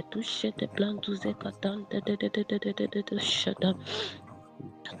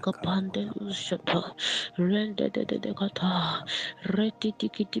 Kapandelu shata rende de kata reti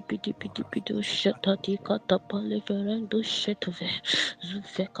tiki tipi tipi tipi do shata di kata pale verendo shetove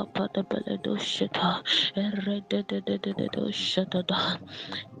zuve kapata pele do shata rende de do shata da.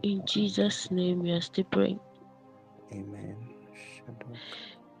 In Jesus' name we are still praying. Amen.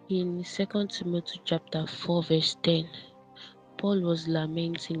 In 2 Timothy chapter 4 verse 10, Paul was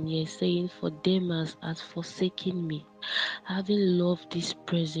lamenting here, saying, "For Demas has forsaken me, having loved this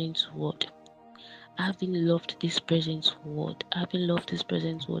present world." Having loved this present world, having loved this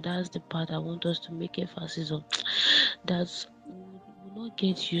present world, that's the part I want us to make emphasis on. That we will not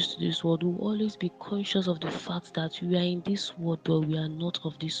get used to this world. We will always be conscious of the fact that we are in this world, but we are not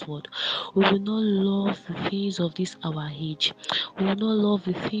of this world. We will not love the things of this our age. We will not love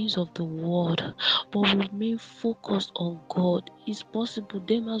the things of the world, but we remain focused on God. It's possible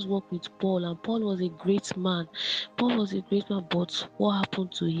Demas worked with Paul, and Paul was a great man. Paul was a great man, but what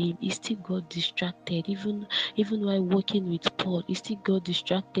happened to him? He still got distracted. Even while working with Paul, he still got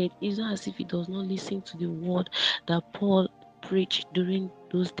distracted. It's not as if he does not listen to the word that Paul preached during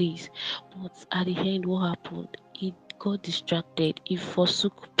those days. But at the end, what happened? He got distracted. He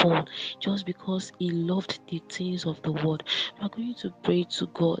forsook Paul just because he loved the things of the world. We are going to pray to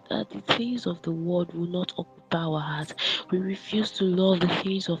God that the things of the world will not occupy our hearts. We refuse to love the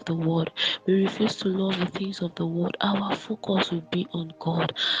things of the world. We refuse to love the things of the world. Our focus will be on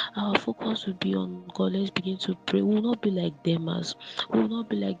God. Our focus will be on God. Let's begin to pray. We will not be like Demas. We will not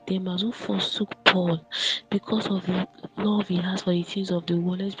be like Demas who forsook Paul because of the love he has for the things of the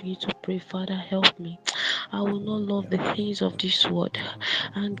world. Let's begin to pray. Father, help me. I will not love the things of this world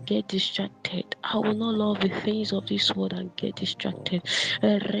and get distracted. I will not love the things of this world and get distracted.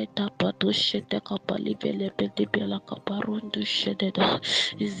 Reta pato shete kapali vele pete bela kaparundu shededa.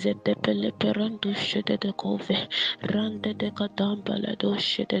 Izete pele perandu shededa kove. Rande de katambala do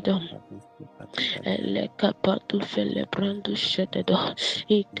shededa. Lekapatu fele brandu shededa.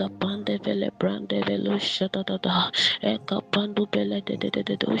 Ikapande vele brande velo shededa. Ekapandu bele de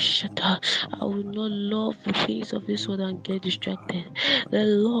do sheta. I will not love the things of this world and get distracted. The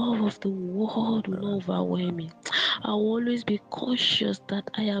love of the world will not overwhelm me. I will always be conscious that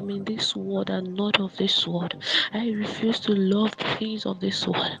I am in this world and not of this world. I refuse to love the things of this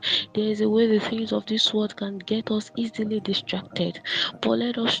world. There is a way the things of this world can get us easily distracted. But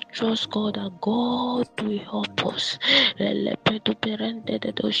let us trust God that God will help us.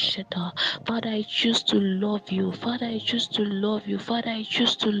 Father, I choose to love you. Father, I choose to love you. Father, I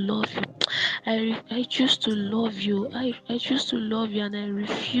choose to love you. I choose to love you. I choose to love you, and I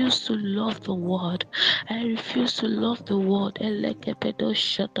refuse to love the world. I refuse to love the world. Elekepedo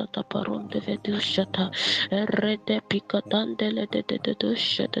shata taparonde vedu shata. Rede pikatandele de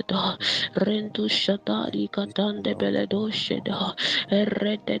shata da. Rendu shata ikatande beledo shada.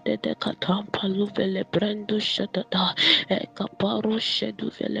 Rede de katampalu vele brandu shata da. Ekaparu shedu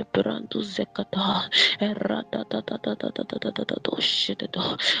vele brandu zekata. Erada da shata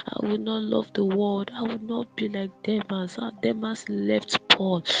da. I will not love the world. I will not be like Demas. Demas left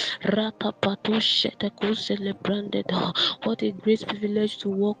Paul. Ratapato Sheteko celebrated. What a great privilege to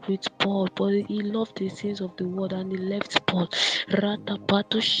walk with Paul. But he loved the sins of the world and he left Paul.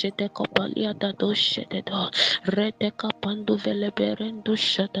 Ratapato Sheteko Paliatato Shetedo. Reteka Pandu Veleberendo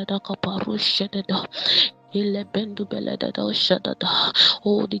Sheteda Kaparu Shetedo. Ilebendu Beledado Shetada.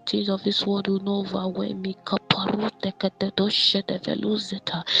 All the things of this world will not overwhelm me. Kaparu Teketedo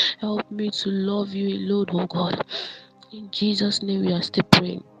Sheteveluzeta. Help me to love you alone, oh God. In Jesus' name we are still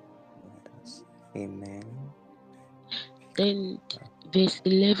praying. Amen. Then verse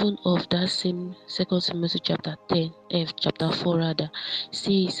 11 of that same second Timothy chapter 10, chapter 4 rather,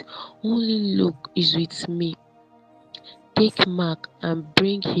 says, only Luke is with me. Take Mark and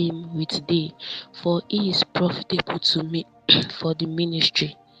bring him with thee, for he is profitable to me for the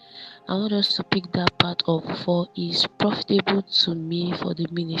ministry. I want us to pick that part of, for he is profitable to me for the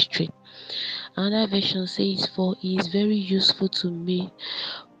ministry. Another version says, for he is very useful to me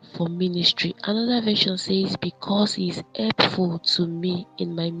for ministry. Another version says, because he is helpful to me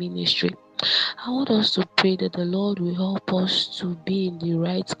in my ministry. I want us to pray that the Lord will help us to be in the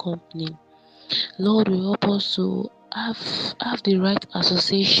right company. Lord will help us to have the right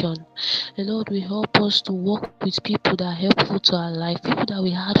association. The Lord will help us to work with people that are helpful to our life, people that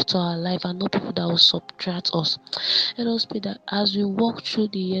we add to our life and not people that will subtract us. Let us pray that as we walk through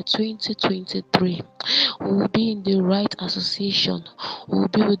the year 2023, we will be in the right association. We will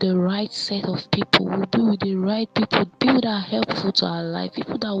be with the right set of people. We will be with the right people that are helpful to our life,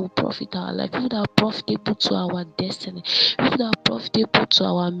 people that will profit our life, people that are profitable to our destiny, people that are profitable to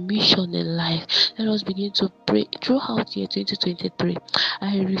our mission in life. Let us begin to pray throughout the year 2023.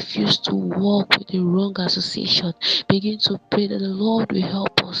 I refuse to walk with the wrong association. Begin to pray that the Lord will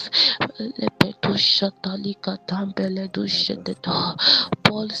help us.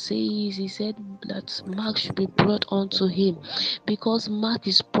 Paul says, he said that Mark should be brought unto him because Mark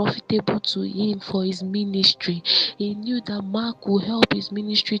is profitable to him for his ministry. He knew that Mark will help his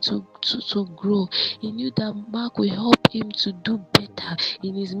ministry to grow. He knew that Mark will help him to do better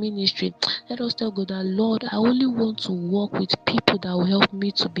in his ministry. Let us tell God that, Lord, I only want to work with people that will help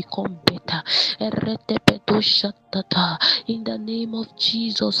me to become better. In the name of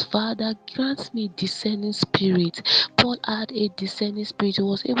Jesus, Jesus, Father, grant me discerning spirit. Paul had a discerning spirit. He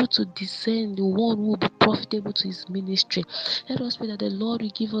was able to discern the one who will be profitable to his ministry. Let us pray that the Lord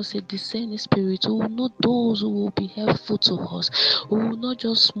will give us a discerning spirit who will know those who will be helpful to us. We will not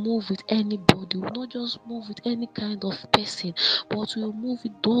just move with anybody. We will not just move with any kind of person, but we will move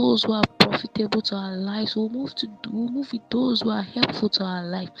with those who are profitable to our lives. We will move with those who are helpful to our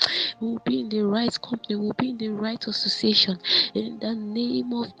life. We will be in the right company. We will be in the right association. In the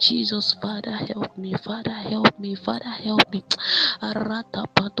name of Jesus, Father, help me. Father, help me. Father, help me. Arata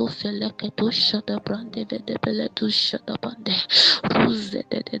pato feleke to shada brande vede bele to shada bande. Ruze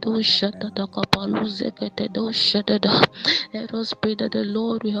de do shada da kapaluze kete do shada da. Let us pray that the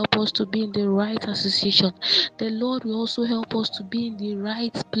Lord will help us to be in the right association. The Lord will also help us to be in the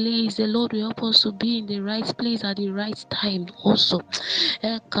right place. The Lord will help us to be in the right place at the right time also.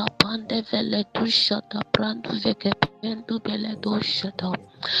 Ekapande vele to shada brand veke pendo bele do shada.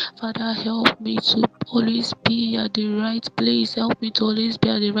 Father, help me to always be at the right place. Help me to always be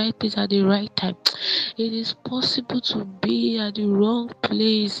at the right place at the right time. It is possible to be at the wrong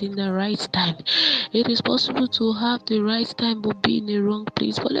place in the right time. It is possible to have the right time but be in the wrong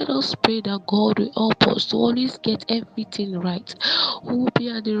place. But let us pray that God will help us to always get everything right. We will be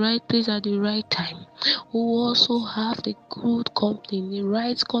at the right place at the right time. We will also have the good company, the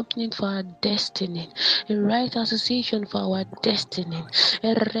right company for our destiny, the right association for our destiny.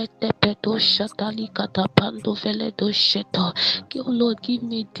 Oh Lord, give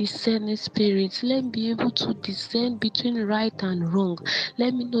me discerning spirit. Let me be able to discern between right and wrong.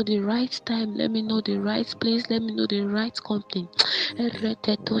 Let me know the right time. Let me know the right place. Let me know the right company. Let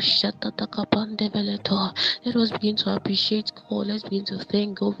us begin to appreciate God. Let's begin to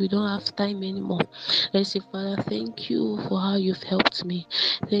thank God. We don't have time anymore. Let's say, Father, thank you for how you've helped me.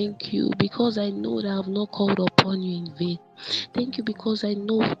 Thank you because I know that I have not called upon you in vain. Thank you because I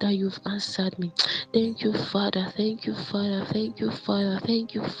know that you've answered me. Thank you, Father. Thank you, Father. Thank you, Father.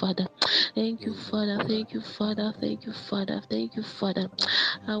 Thank you, Father. Thank you, Father. Thank you, Father. Thank you, Father. Thank you, Father.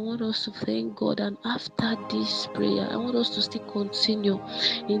 I want us to thank God, and after this prayer, I want us to still continue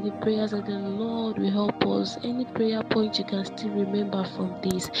in the prayers that the Lord will help us. Any prayer point you can still remember from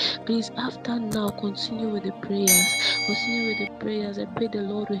this, please, after now, continue with the prayers. Continue with the prayers. I pray the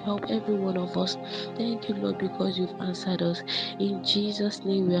Lord will help every one of us. Thank you, Lord, because you've answered us. In Jesus'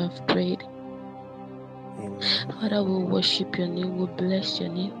 name we have prayed. Amen. Father, we worship your name, we bless your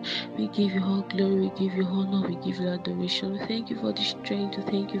name. We give you all glory, we give you honor, we give you adoration. We thank you for the strength, we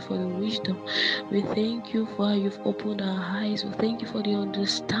thank you for the wisdom. We thank you for how you've opened our eyes. We thank you for the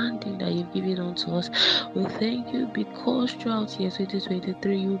understanding that you've given unto us. We thank you because throughout year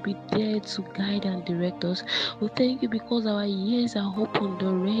 2023, you'll be there to guide and direct us. We thank you because our ears are opened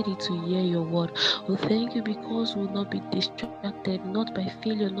already to hear your word. We thank you because we will not be distracted, not by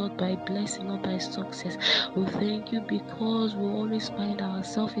failure, not by blessing, not by success. We thank you because we always find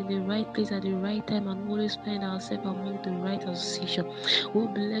ourselves in the right place at the right time, and we always find ourselves among the right association. We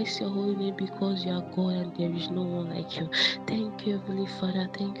bless your holy name because you are God and there is no one like you. Thank you, Heavenly Father.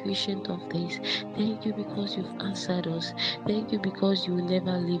 Thank you, Ancient of Days. Thank you because you've answered us. Thank you because you will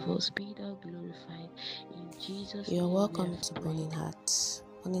never leave us. Be thou glorified. In Jesus' You are name we welcome have to prayed. Burning Heart.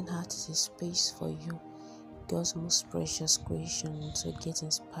 Burning Heart is a space for you, God's most precious creation, to get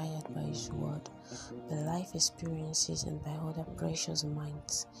inspired by His word, by life experiences, and by other precious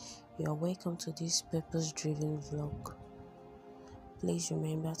minds. You are welcome to this purpose-driven vlog. Please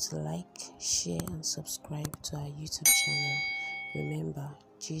remember to like, share, and subscribe to our YouTube channel. Remember,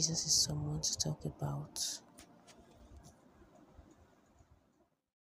 Jesus is someone to talk about.